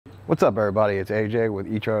What's up, everybody? It's AJ with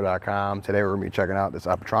etrailer.com. Today we're going to be checking out this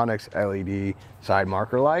Optronics LED side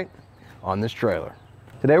marker light on this trailer.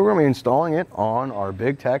 Today we're going to be installing it on our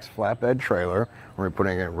Big Tex flatbed trailer. We're going to be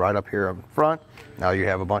putting it right up here up front. Now you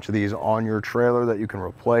have a bunch of these on your trailer that you can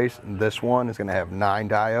replace. This one is going to have 9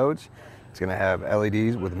 diodes. It's going to have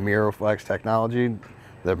LEDs with Miro-Flex technology.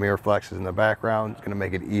 The Miro-Flex is in the background. It's going to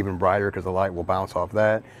make it even brighter because the light will bounce off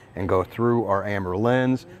that and go through our amber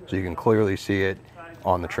lens so you can clearly see it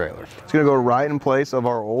on the trailer. It's going to go right in place of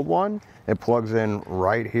our old one. It plugs in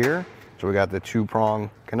right here. So we got the 2-prong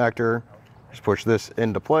connector. Just push this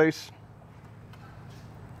into place.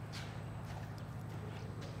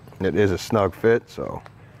 It is a snug fit, so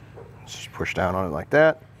just push down on it like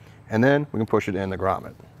that. And then we can push it in the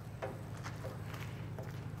grommet.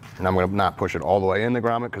 And I'm going to not push it all the way in the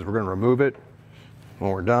grommet because we're going to remove it when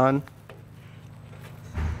we're done.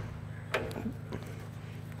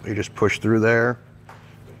 You just push through there.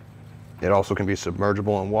 It also can be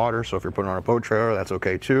submergible in water, so if you're putting on a boat trailer, that's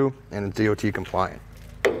okay too, and it's DOT compliant.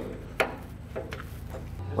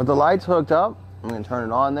 With the lights hooked up, I'm going to turn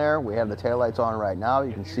it on there. We have the tail lights on right now.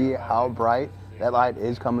 You can see how bright that light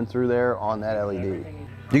is coming through there on that LED.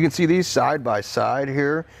 You can see these side by side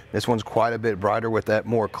here. This one's quite a bit brighter with that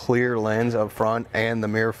more clear lens up front and the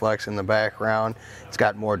Miro-Flex in the background. It's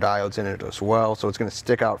got more diodes in it as well, so it's going to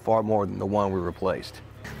stick out far more than the one we replaced.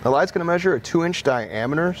 The light's going to measure a 2-inch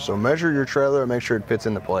diameter, so measure your trailer and make sure it fits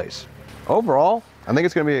into place. Overall, I think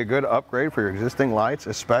it's going to be a good upgrade for your existing lights,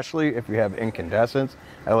 especially if you have incandescents.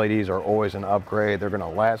 LEDs are always an upgrade. They're going to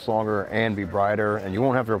last longer and be brighter, and you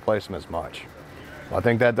won't have to replace them as much. Well, I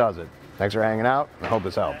think that does it. Thanks for hanging out, and I hope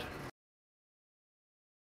this helped.